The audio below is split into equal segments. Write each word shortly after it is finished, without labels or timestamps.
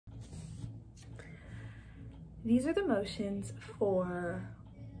These are the motions for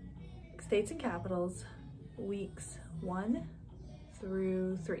states and capitals, weeks 1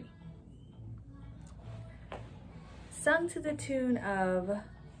 through 3. Sung to the tune of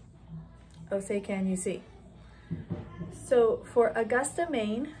 "Oh Say Can You See." So for Augusta,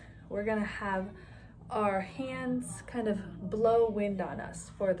 Maine, we're gonna have our hands kind of blow wind on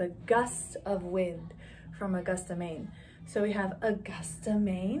us for the gust of wind from Augusta, Maine. So we have Augusta,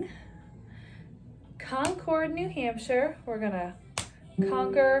 Maine. Concord, New Hampshire, we're gonna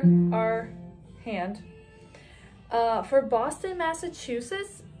conquer our hand. For Boston,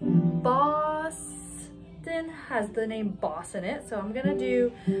 Massachusetts, Boston has the name boss in it, so I'm gonna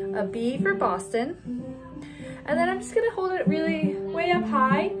do a B for Boston. And then I'm just gonna hold it really way up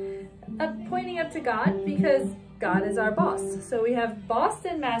high, pointing up to God, because God is our boss. So we have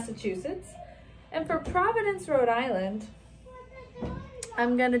Boston, Massachusetts. And for Providence, Rhode Island,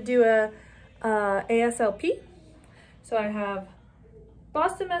 I'm gonna do a ASLP. So I have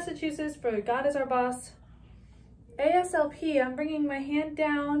Boston, Massachusetts for God is our boss. ASLP, I'm bringing my hand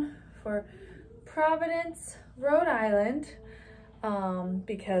down for Providence, Rhode Island,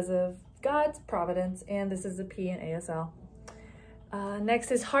 because of God's providence, and this is a P in ASL.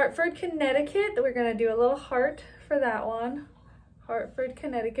 Next is Hartford, Connecticut. We're gonna do a little heart for that one. Hartford,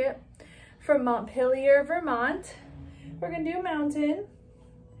 Connecticut. For Montpelier, Vermont, we're gonna do a mountain.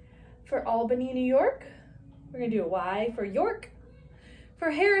 For Albany, New York, we're gonna do a Y for York.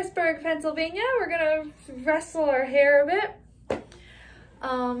 For Harrisburg, Pennsylvania, we're gonna wrestle our hair a bit.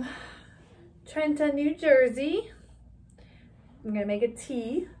 Trenton, New Jersey, I'm gonna make a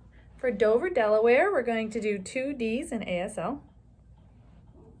T. For Dover, Delaware, we're going to do 2 Ds in ASL.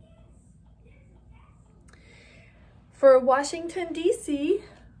 For Washington, D.C.,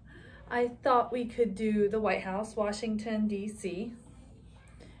 I thought we could do the White House, Washington, D.C.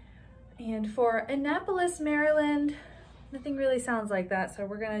 And for Annapolis, Maryland, nothing really sounds like that, so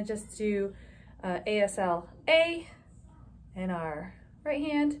we're gonna just do ASL A in our right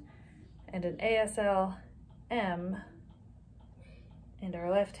hand and an ASL M in our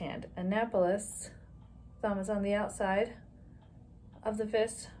left hand. Annapolis, thumb is on the outside of the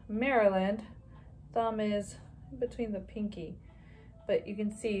fist. Maryland, thumb is between the pinky, but you can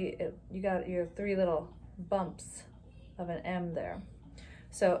see it, you got your 3 little bumps of an M there.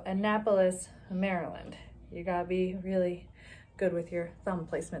 So Annapolis, Maryland. You gotta be really good with your thumb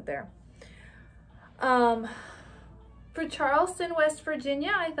placement there. For Charleston, West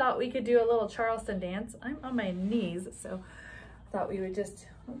Virginia, I thought we could do a little Charleston dance. I'm on my knees, so I thought we would just,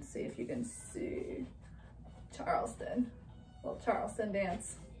 let's see if you can see Charleston, little Charleston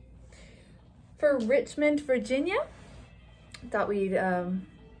dance. For Richmond, Virginia, I thought we'd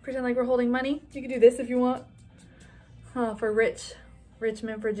pretend like we're holding money. You could do this if you want. For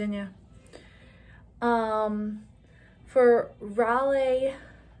Richmond, Virginia. For Raleigh,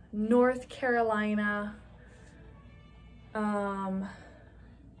 North Carolina,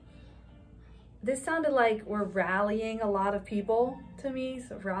 this sounded like we're rallying a lot of people to me.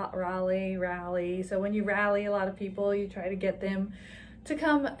 So rally. So when you rally a lot of people, you try to get them to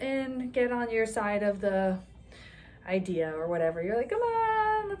come and get on your side of the idea or whatever. You're like, come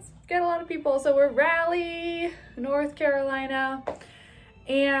on, let's get a lot of people. So we're Raleigh, North Carolina.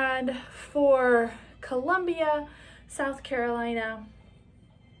 And for Columbia, South Carolina,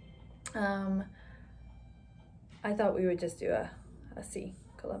 I thought we would just do a C,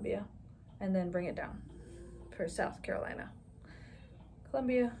 Columbia, and then bring it down for South Carolina.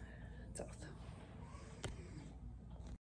 Columbia